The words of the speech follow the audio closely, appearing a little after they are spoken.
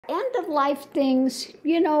end-of-life things,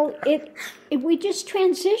 you know, we just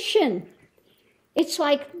transition. It's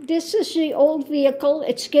like, this is the old vehicle,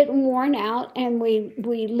 it's getting worn out, and we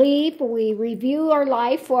leave, we review our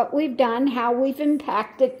life, what we've done, how we've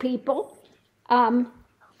impacted people, and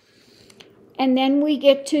then we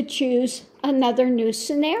get to choose another new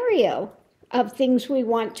scenario of things we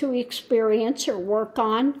want to experience or work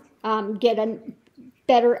on, get a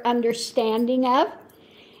better understanding of,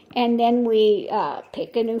 and then we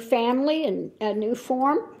pick a new family and a new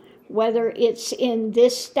form, whether it's in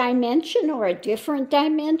this dimension or a different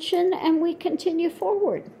dimension, and we continue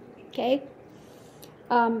forward, okay?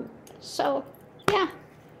 So, yeah,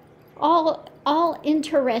 all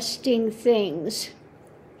interesting things.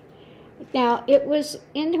 Now, it was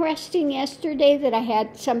interesting yesterday that I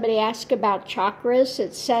had somebody ask about chakras,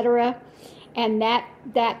 etc., and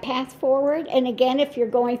that path forward. And again, if you're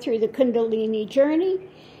going through the Kundalini journey,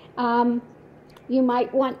 you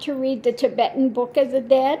might want to read the Tibetan Book of the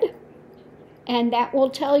Dead, and that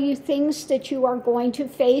will tell you things that you are going to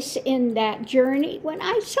face in that journey. When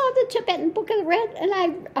I saw the Tibetan Book of the Dead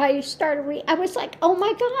and I started reading, I was like, oh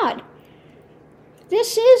my God,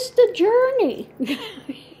 this is the journey.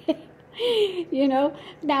 You know,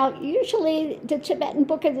 now usually the Tibetan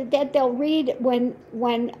Book of the Dead, they'll read when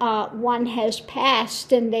one has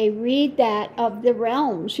passed, and they read that of the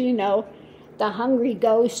realms, you know, the hungry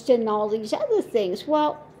ghost and all these other things.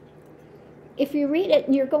 Well, if you read it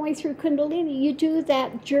and you're going through Kundalini, you do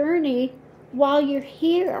that journey while you're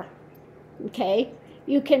here, okay?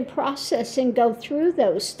 You can process and go through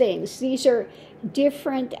those things. These are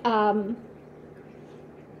different,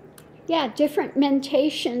 different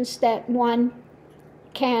mentations that one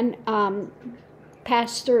can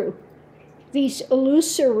pass through. These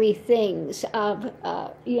illusory things of,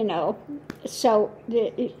 you know, so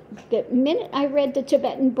the minute I read the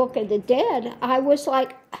Tibetan Book of the Dead, I was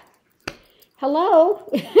like, hello?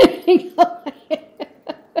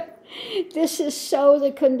 This is so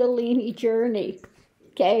the Kundalini journey,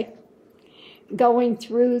 okay? Going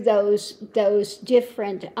through those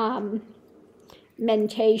different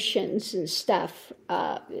mentations and stuff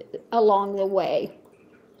along the way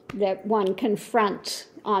that one confronts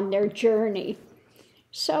on their journey.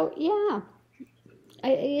 So yeah,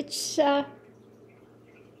 it's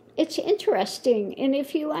interesting. And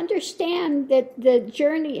if you understand that the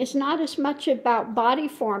journey is not as much about body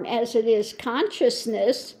form as it is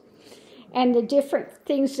consciousness and the different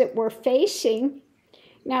things that we're facing.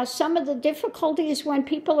 Now, some of the difficulty is when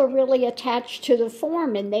people are really attached to the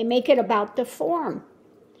form and they make it about the form.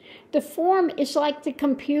 The form is like the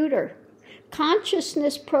computer.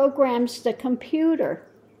 Consciousness programs the computer,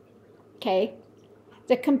 okay?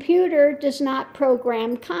 The computer does not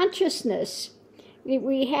program consciousness.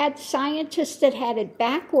 We had scientists that had it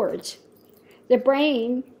backwards. The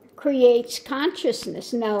brain creates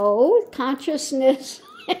consciousness. No, consciousness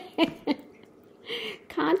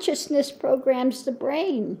programs the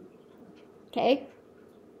brain, okay?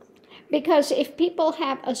 Because if people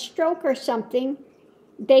have a stroke or something,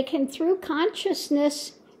 they can, through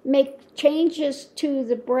consciousness, make changes to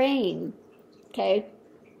the brain, okay?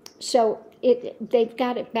 So they've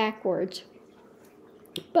got it backwards.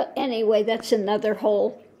 But anyway, that's another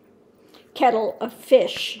whole kettle of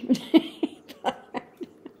fish.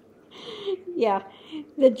 Yeah,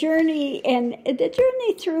 the journey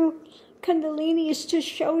through Kundalini is to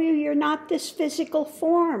show you you're not this physical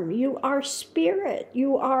form. You are spirit.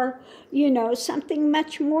 You are, you know, something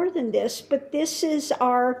much more than this. But this is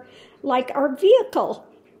our vehicle.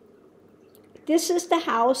 This is the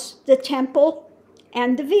house, the temple,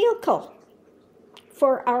 and the vehicle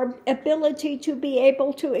for our ability to be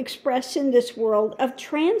able to express in this world of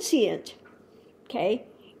transient, okay?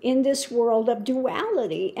 In this world of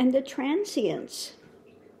duality and the transience,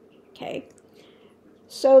 okay?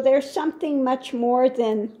 So there's something much more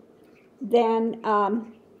than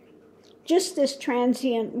just this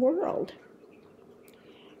transient world.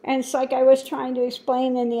 And it's like I was trying to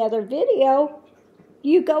explain in the other video,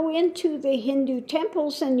 you go into the Hindu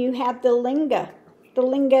temples and you have the linga. The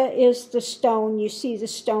linga is the stone. You see the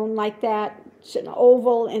stone like that. It's an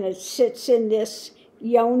oval and it sits in this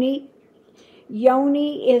yoni.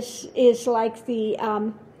 Yoni is like the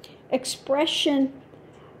expression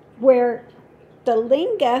where the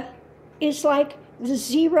linga is like the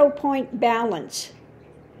 0-point balance.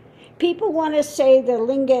 People want to say the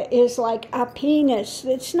linga is like a penis.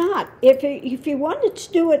 It's not. If you wanted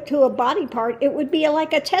to do it to a body part, it would be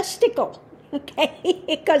like a testicle, okay?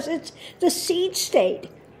 Because it's the seed state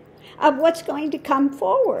of what's going to come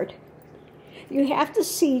forward. You have the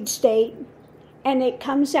seed state, and it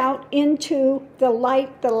comes out into the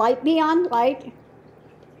light beyond light,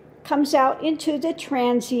 comes out into the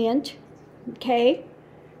transient, okay,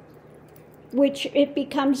 which it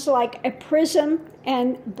becomes like a prism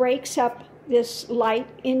and breaks up this light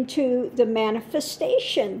into the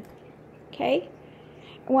manifestation, okay?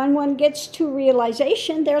 When one gets to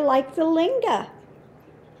realization, they're like the linga,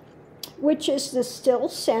 which is the still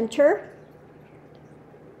center,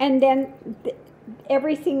 and then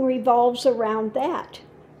everything revolves around that.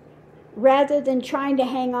 Rather than trying to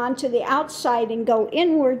hang on to the outside and go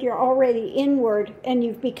inward, you're already inward, and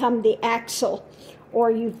you've become the axle,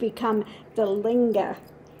 or you've become the linga.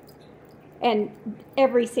 And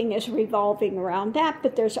everything is revolving around that,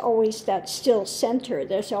 but there's always that still center.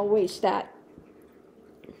 There's always that.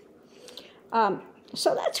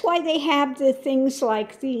 So that's why they have the things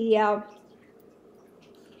like the,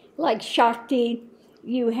 like Shakti,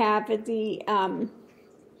 you have the,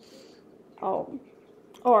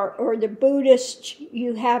 or the Buddhist,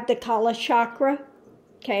 you have the Kala chakra,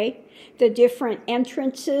 okay? The different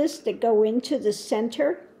entrances that go into the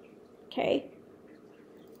center, okay?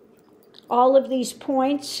 All of these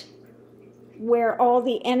points where all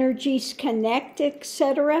the energies connect,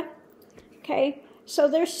 etc., okay? So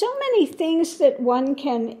there's so many things that one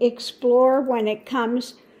can explore when it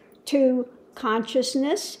comes to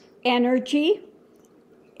consciousness, energy.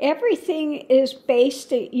 Everything is based,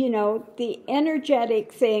 the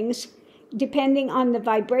energetic things, depending on the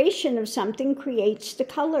vibration of something, creates the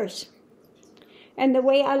colors. And the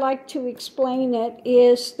way I like to explain it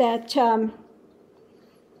is that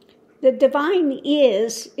the divine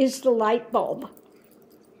is the light bulb.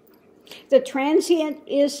 The transient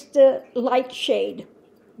is the light shade,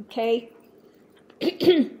 okay?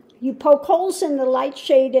 You poke holes in the light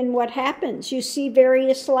shade and what happens? You see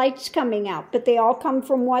various lights coming out, but they all come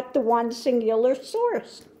from what? The one singular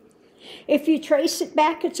source. If you trace it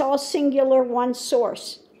back, it's all singular, one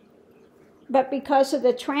source. But because of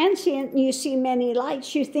the transient, you see many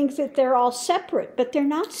lights, you think that they're all separate, but they're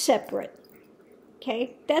not separate.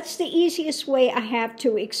 Okay? That's the easiest way I have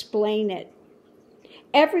to explain it.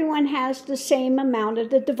 Everyone has the same amount of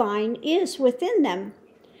the divine is within them.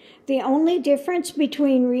 The only difference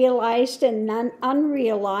between realized and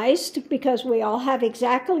unrealized, because we all have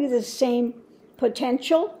exactly the same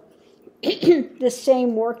potential, the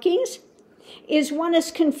same workings, is one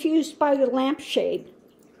is confused by the lampshade.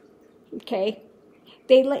 Okay?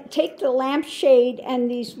 They take the lampshade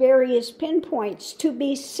and these various pinpoints to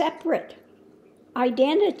be separate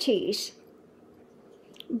identities.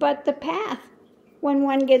 But the path, when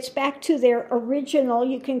one gets back to their original,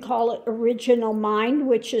 you can call it original mind,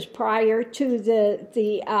 which is prior to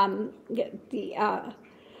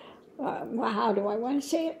how do I want to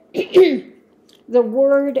say it? The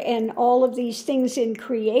word and all of these things in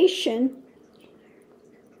creation,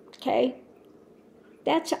 okay?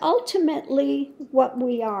 That's ultimately what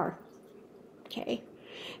we are, okay?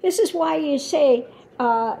 This is why you say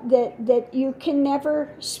that you can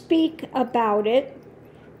never speak about it,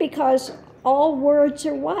 because all words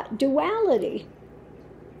are what? Duality.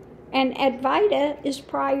 And Advaita is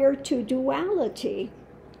prior to duality.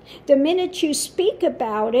 The minute you speak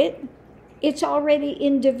about it, it's already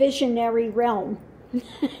in divisionary realm.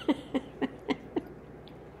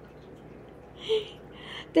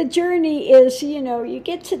 The journey is, you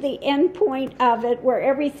get to the end point of it where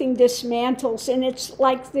everything dismantles, and it's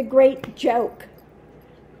like the great joke.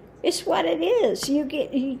 It's what it is. You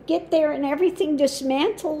get there and everything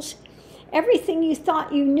dismantles. Everything you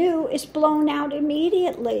thought you knew is blown out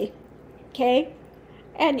immediately, okay?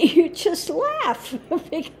 And you just laugh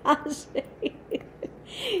because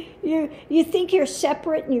you think you're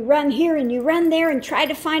separate, and you run here and you run there and try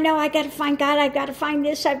to find out, I got to find God, I got to find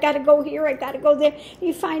this, I've got to go here, I got to go there.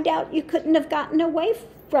 You find out you couldn't have gotten away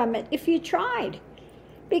from it if you tried,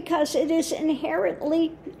 because it is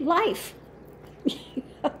inherently life.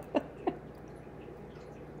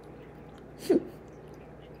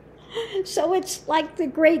 So it's like the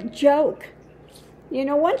great joke.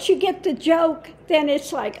 Once you get the joke, then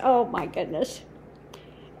it's like, oh my goodness.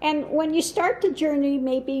 And when you start the journey,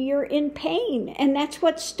 maybe you're in pain, and that's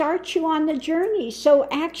what starts you on the journey. So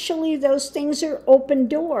actually those things are open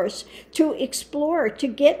doors to explore, to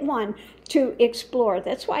get one to explore.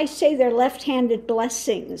 That's why I say they're left-handed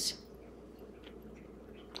blessings.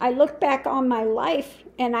 I look back on my life,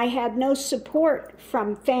 and I had no support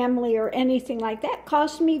from family or anything like that. It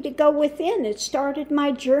caused me to go within. It started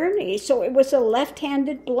my journey. So it was a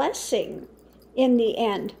left-handed blessing in the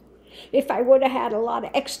end. If I would have had a lot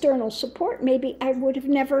of external support, maybe I would have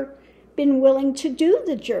never been willing to do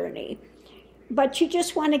the journey. but you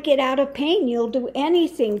just want to get out of pain. You'll do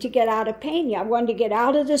anything to get out of pain. I wanted to get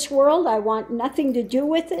out of this world. I want nothing to do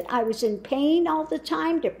with it. I was in pain all the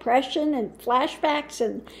time, depression and flashbacks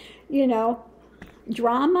and,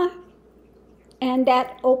 drama. And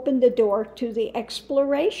that opened the door to the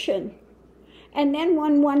exploration. And then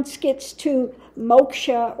when one gets to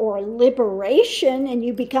moksha or liberation and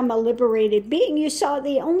you become a liberated being, you saw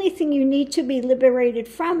the only thing you need to be liberated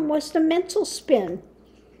from was the mental spin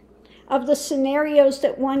of the scenarios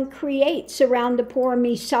that one creates around the poor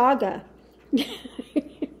me saga.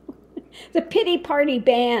 The pity party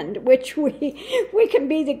band, which we can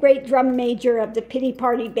be the great drum major of the pity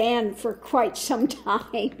party band for quite some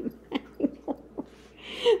time.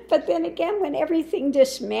 But then again, when everything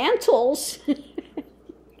dismantles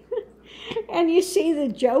and you see the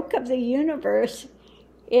joke of the universe,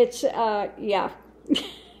 it's,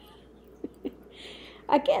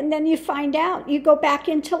 Again, then you find out, you go back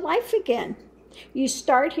into life again. You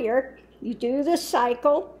start here, you do the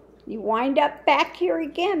cycle, you wind up back here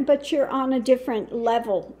again, but you're on a different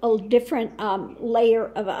level, a different layer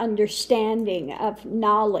of understanding, of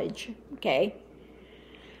knowledge, okay?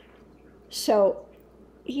 So,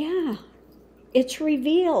 yeah, it's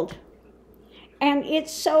revealed. And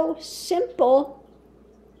it's so simple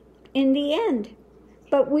in the end.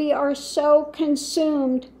 But we are so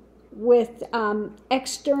consumed with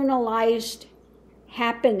externalized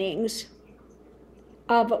happenings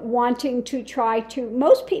of wanting to try to,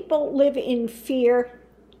 most people live in fear,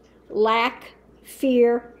 lack,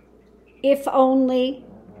 fear, if only,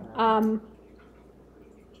 all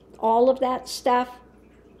of that stuff,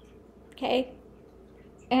 okay?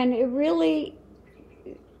 And it really,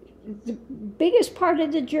 the biggest part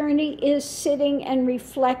of the journey is sitting and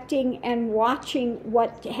reflecting and watching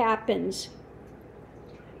what happens.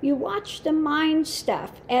 You watch the mind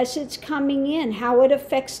stuff as it's coming in, how it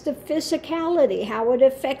affects the physicality, how it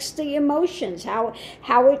affects the emotions, how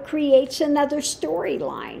it creates another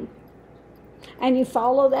storyline. And you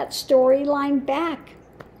follow that storyline back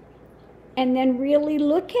and then really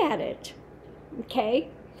look at it, okay?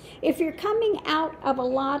 If you're coming out of a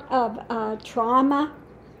lot of trauma,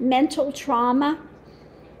 mental trauma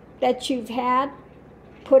that you've had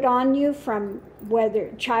put on you from whether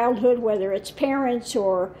childhood, whether it's parents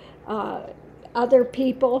or other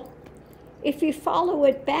people, if you follow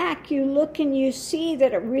it back, you look and you see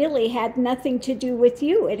that it really had nothing to do with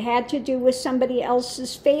you. It had to do with somebody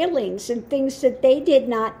else's failings and things that they did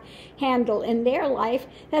not handle in their life.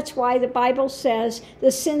 That's why the Bible says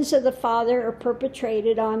the sins of the father are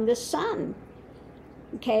perpetrated on the son.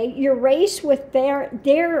 Okay, you're raised with their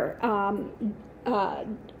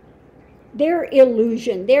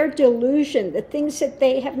illusion, their delusion, the things that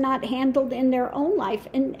they have not handled in their own life,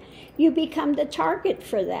 and you become the target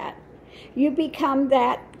for that. You become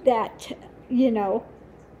that,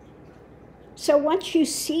 So once you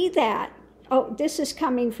see that, oh, this is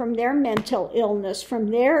coming from their mental illness,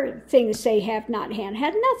 from their things they have not had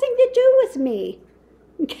nothing to do with me.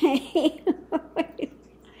 Okay?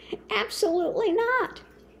 Absolutely not.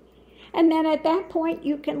 And then at that point,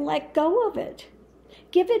 you can let go of it.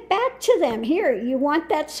 Give it back to them. Here, you want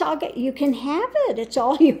that saga? You can have it. It's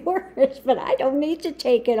all yours, but I don't need to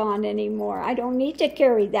take it on anymore. I don't need to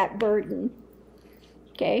carry that burden.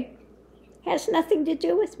 Okay? Has nothing to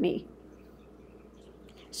do with me.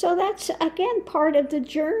 So that's, again, part of the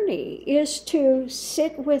journey, is to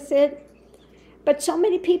sit with it. But so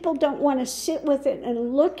many people don't want to sit with it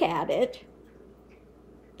and look at it.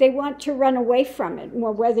 They want to run away from it,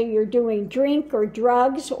 or whether you're doing drink or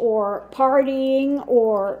drugs or partying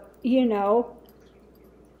or,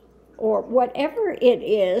 or whatever it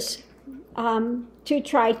is, to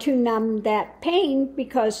try to numb that pain,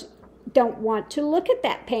 because don't want to look at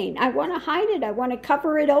that pain. I want to hide it. I want to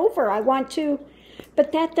cover it over.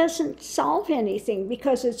 But that doesn't solve anything,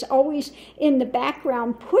 because it's always in the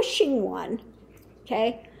background pushing one,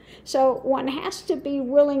 okay? So one has to be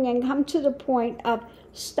willing and come to the point of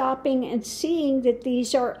stopping and seeing that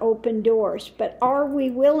these are open doors. But are we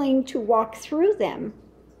willing to walk through them?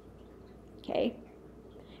 Okay?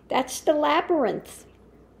 That's the labyrinth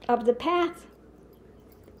of the path.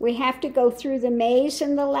 We have to go through the maze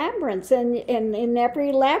and the labyrinth. And in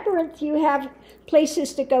every labyrinth, you have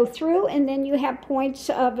places to go through, and then you have points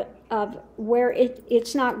of where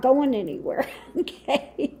it's not going anywhere.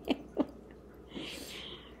 Okay?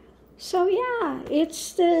 So yeah,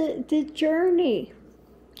 it's the journey.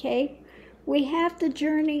 Okay? We have the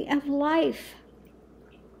journey of life.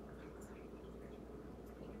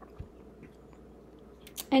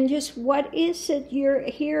 And just what is it you're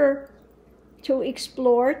here to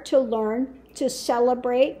explore, to learn, to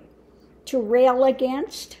celebrate, to rail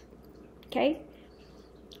against? okay?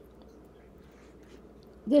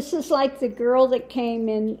 This is like the girl that came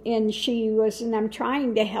in, and I'm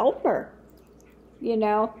trying to help her, you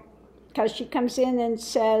know, because she comes in and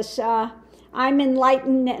says, I'm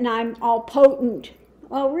enlightened and I'm all potent.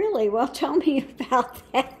 Oh, really? Well, tell me about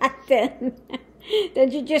that then.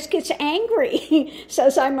 Then she just gets angry,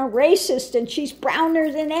 says I'm a racist and she's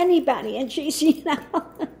browner than anybody, and she's, you know,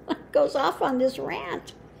 goes off on this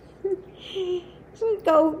rant. So we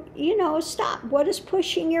go, you know, stop. What is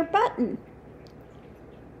pushing your button?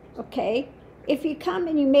 Okay, if you come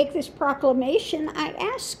and you make this proclamation, I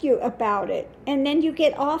ask you about it, and then you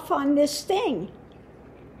get off on this thing.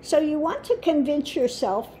 So you want to convince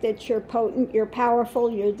yourself that you're potent, you're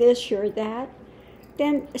powerful, you're this, you're that.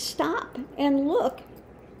 Then stop and look.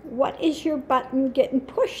 What is your button getting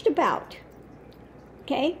pushed about?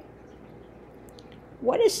 Okay?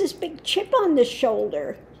 What is this big chip on the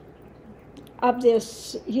shoulder of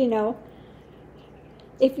this, you know?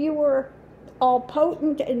 If you were all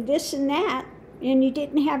potent and this and that, and you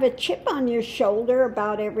didn't have a chip on your shoulder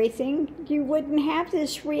about everything, you wouldn't have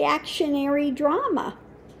this reactionary drama.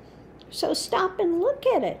 So stop and look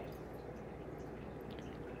at it.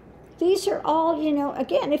 These are all, you know,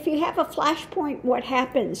 again, if you have a flashpoint, what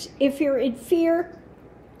happens? If you're in fear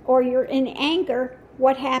or you're in anger,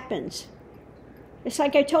 what happens? It's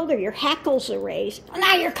like I told her, your hackles are raised. Well,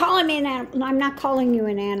 now you're calling me an animal. No, I'm not calling you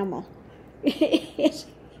an animal. It's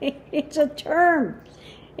a term.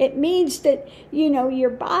 It means that, you know, your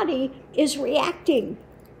body is reacting.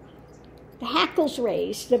 The hackles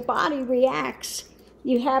raise, the body reacts.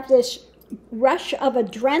 You have this rush of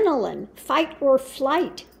adrenaline, fight or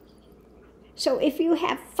flight. So if you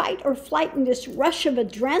have fight or flight and this rush of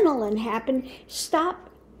adrenaline happen, stop,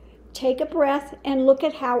 take a breath, and look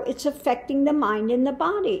at how it's affecting the mind and the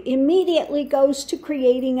body. Immediately goes to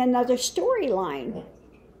creating another storyline,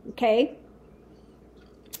 okay?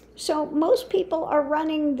 So most people are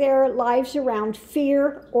running their lives around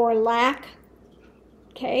fear or lack,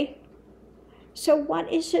 okay? So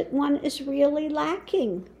what is it one is really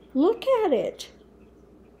lacking? Look at it.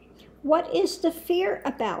 What is the fear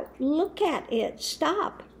about? Look at it.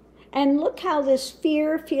 Stop. And look how this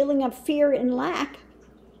fear, feeling of fear and lack,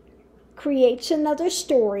 creates another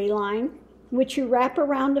storyline, which you wrap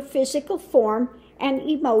around a physical form and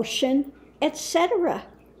emotion, etc.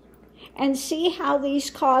 And see how these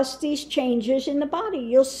cause these changes in the body.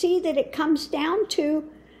 You'll see that it comes down to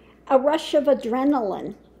a rush of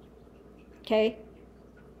adrenaline, okay,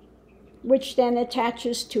 which then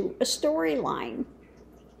attaches to a storyline.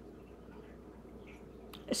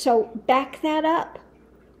 So back that up.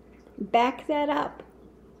 Back that up.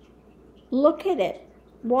 Look at it.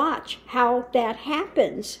 Watch how that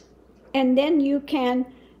happens. And then you can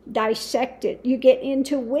dissect it. You get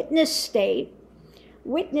into witness state,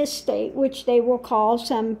 which they will call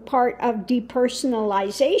some part of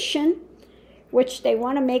depersonalization, which they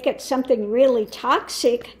want to make it something really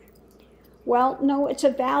toxic. Well, no, it's a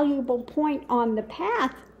valuable point on the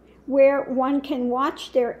path where one can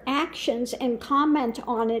watch their actions and comment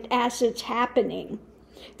on it as it's happening.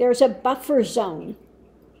 There's a buffer zone,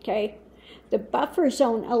 okay? The buffer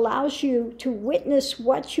zone allows you to witness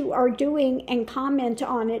what you are doing and comment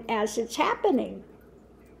on it as it's happening.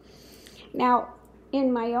 Now,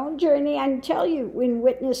 in my own journey, I can tell you, in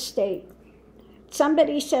witness state,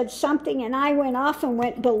 somebody said something and I went off and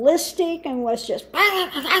went ballistic and was just, and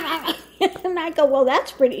I go, well,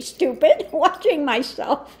 that's pretty stupid, watching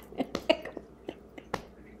myself.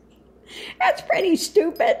 That's pretty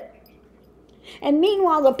stupid. And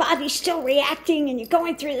meanwhile, the body's still reacting and you're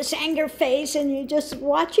going through this anger phase and you're just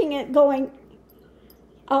watching it going,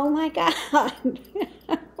 oh my God.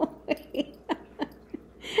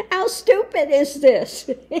 How stupid is this?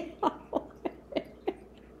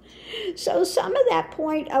 So some of that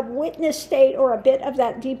point of witness state, or a bit of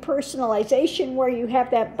that depersonalization where you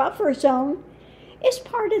have that buffer zone, is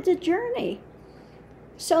part of the journey.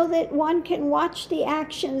 So that one can watch the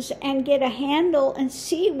actions and get a handle and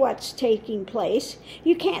see what's taking place.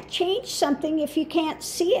 You can't change something if you can't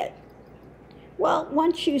see it. Well,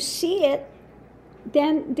 once you see it,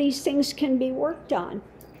 then these things can be worked on.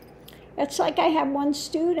 It's like I have one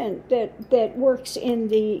student that works in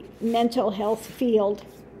the mental health field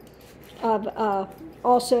of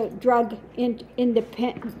also drug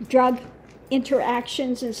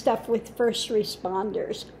interactions and stuff with first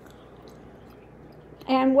responders.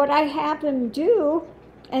 And what I have them do,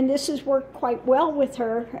 and this has worked quite well with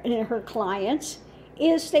her and her clients,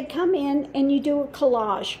 is they come in and you do a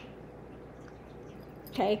collage,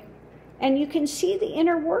 okay? And you can see the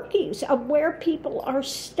inner workings of where people are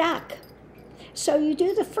stuck. So you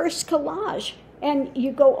do the first collage, And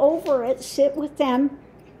you go over it, sit with them,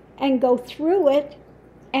 and go through it,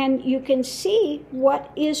 and you can see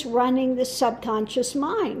what is running the subconscious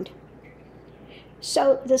mind.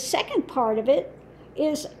 So the second part of it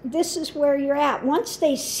is, this is where you're at. Once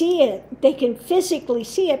they see it, they can physically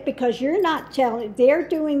see it, because you're not telling, they're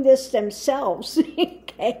doing this themselves,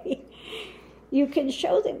 okay? You can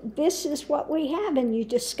show them, this is what we have, and you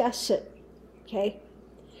discuss it, okay?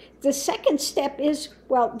 The second step is,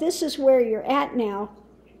 well, this is where you're at now,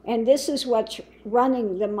 and this is what's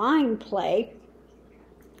running the mind play.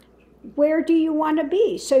 Where do you want to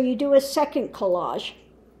be? So you do a second collage,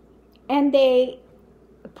 and they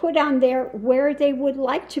put on there where they would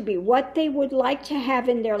like to be, what they would like to have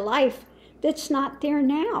in their life that's not there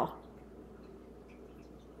now.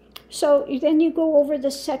 So then you go over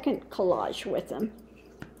the second collage with them.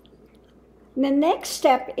 And the next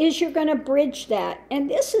step is you're going to bridge that. And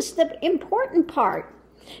this is the important part,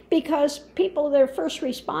 because people that are first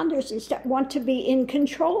responders and stuff want to be in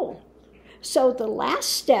control. So the last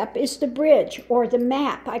step is the bridge, or the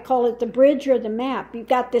map. I call it the bridge or the map. You've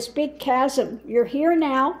got this big chasm. You're here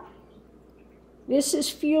now. This is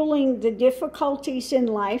fueling the difficulties in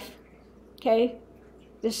life, okay?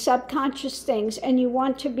 The subconscious things, and you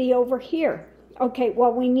want to be over here. Okay,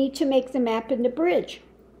 well, we need to make the map and the bridge.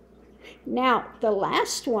 Now, the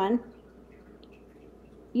last one,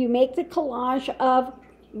 you make the collage of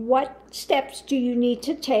what steps do you need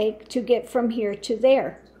to take to get from here to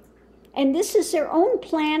there. And this is their own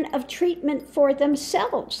plan of treatment for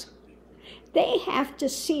themselves. They have to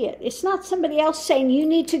see it. It's not somebody else saying, you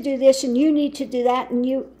need to do this and you need to do that, and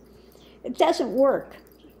it doesn't work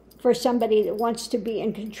for somebody that wants to be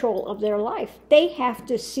in control of their life. They have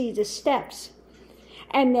to see the steps.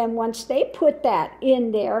 And then once they put that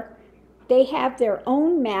in there, they have their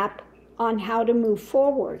own map on how to move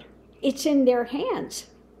forward. It's in their hands.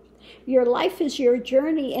 Your life is your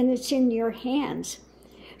journey, and it's in your hands.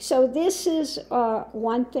 So this is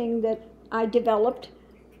one thing that I developed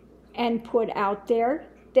and put out there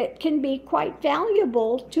that can be quite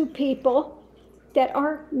valuable to people that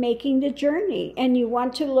are making the journey. And you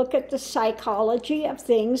want to look at the psychology of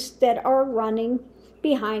things that are running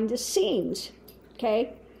behind the scenes,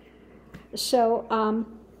 okay? So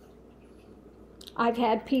I've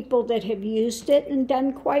had people that have used it and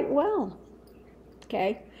done quite well,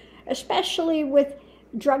 okay? Especially with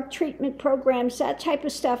drug treatment programs, that type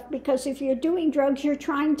of stuff, because if you're doing drugs, you're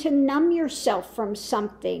trying to numb yourself from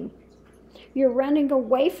something. You're running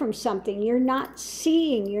away from something. You're not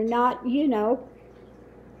seeing, you're not,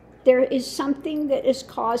 there is something that is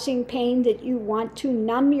causing pain that you want to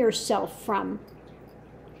numb yourself from,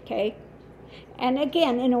 okay? And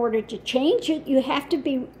again, in order to change it, you have to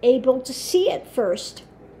be able to see it first.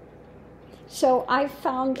 So I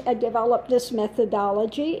developed this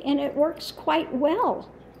methodology, and it works quite well.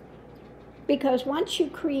 Because once you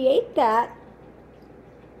create that,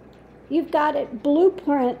 you've got a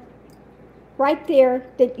blueprint right there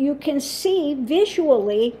that you can see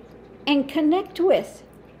visually and connect with,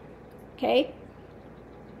 okay?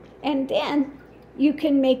 And then you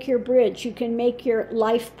can make your bridge, you can make your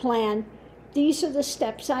life plan. These are the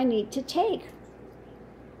steps I need to take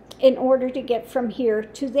in order to get from here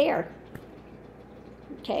to there.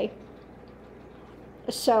 Okay,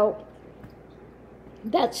 so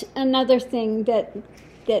that's another thing that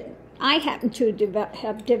I happen to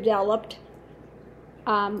have developed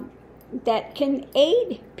that can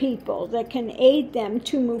aid people, that can aid them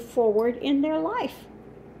to move forward in their life.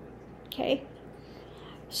 Okay,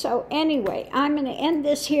 so anyway, I'm going to end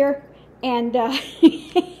this here and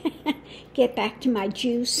get back to my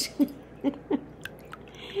juice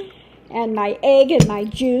and my egg and my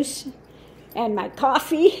juice and my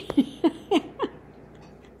coffee.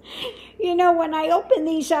 When I open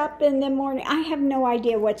these up in the morning, I have no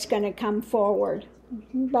idea what's going to come forward.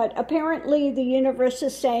 But apparently the universe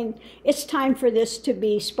is saying it's time for this to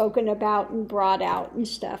be spoken about and brought out and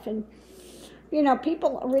stuff. And,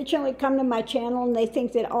 people originally come to my channel and they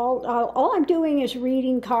think that all I'm doing is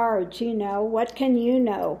reading cards, What can you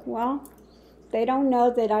know? Well, they don't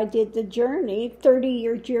know that I did the journey,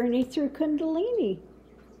 30-year journey through Kundalini.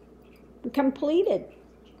 Completed,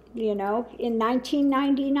 in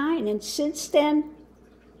 1999, and since then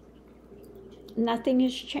nothing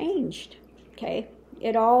has changed, okay?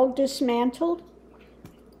 It all dismantled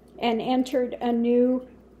and entered a new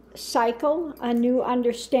cycle, a new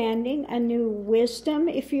understanding, a new wisdom,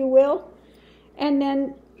 if you will, and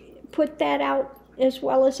then put that out as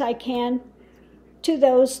well as I can to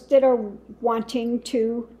those that are wanting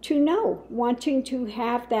to know, wanting to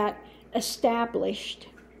have that established.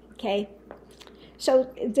 Okay,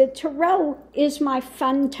 so the tarot is my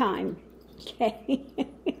fun time. Okay?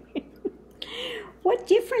 What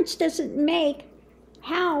difference does it make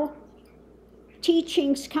how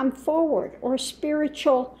teachings come forward or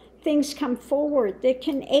spiritual things come forward that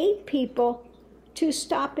can aid people to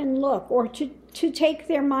stop and look, or to take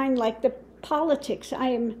their mind, like the politics?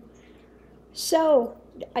 I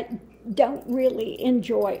don't really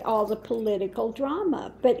enjoy all the political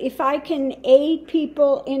drama, but if I can aid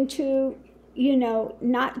people into,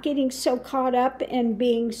 not getting so caught up and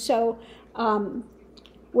being so,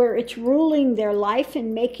 where it's ruling their life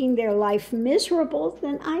and making their life miserable,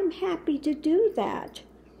 then I'm happy to do that.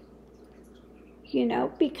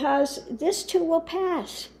 Because this too will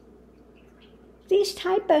pass. These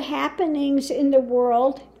type of happenings in the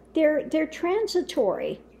world, they're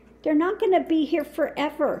transitory. They're not going to be here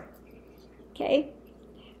forever. Okay?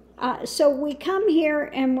 So we come here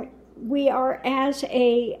and we are as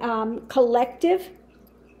a collective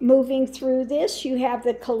moving through this. You have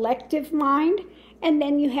the collective mind, and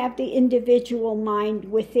then you have the individual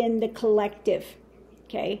mind within the collective.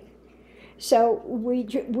 Okay? So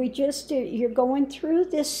you're going through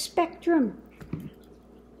this spectrum.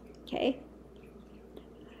 Okay?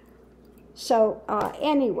 So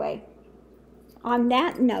anyway, on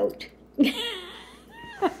that note, I'm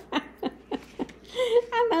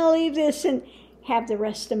going to leave this and have the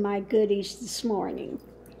rest of my goodies this morning.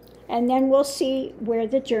 And then we'll see where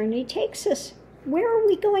the journey takes us. Where are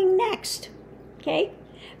we going next? Okay?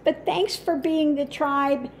 But thanks for being the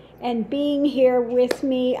tribe and being here with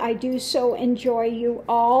me. I do so enjoy you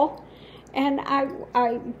all. And I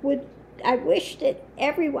wish that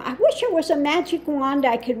I wish there was a magic wand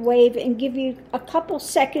I could wave and give you a couple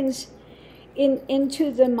seconds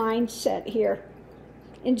into the mindset here,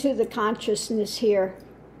 into the consciousness here.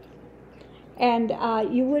 And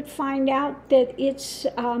you would find out that it's,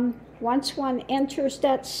 once one enters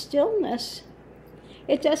that stillness,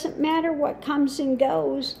 it doesn't matter what comes and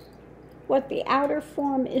goes, what the outer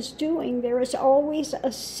form is doing. There is always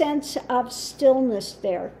a sense of stillness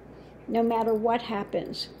there, no matter what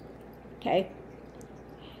happens. Okay?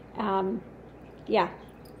 Yeah.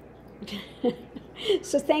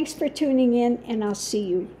 So thanks for tuning in, and I'll see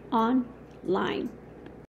you online.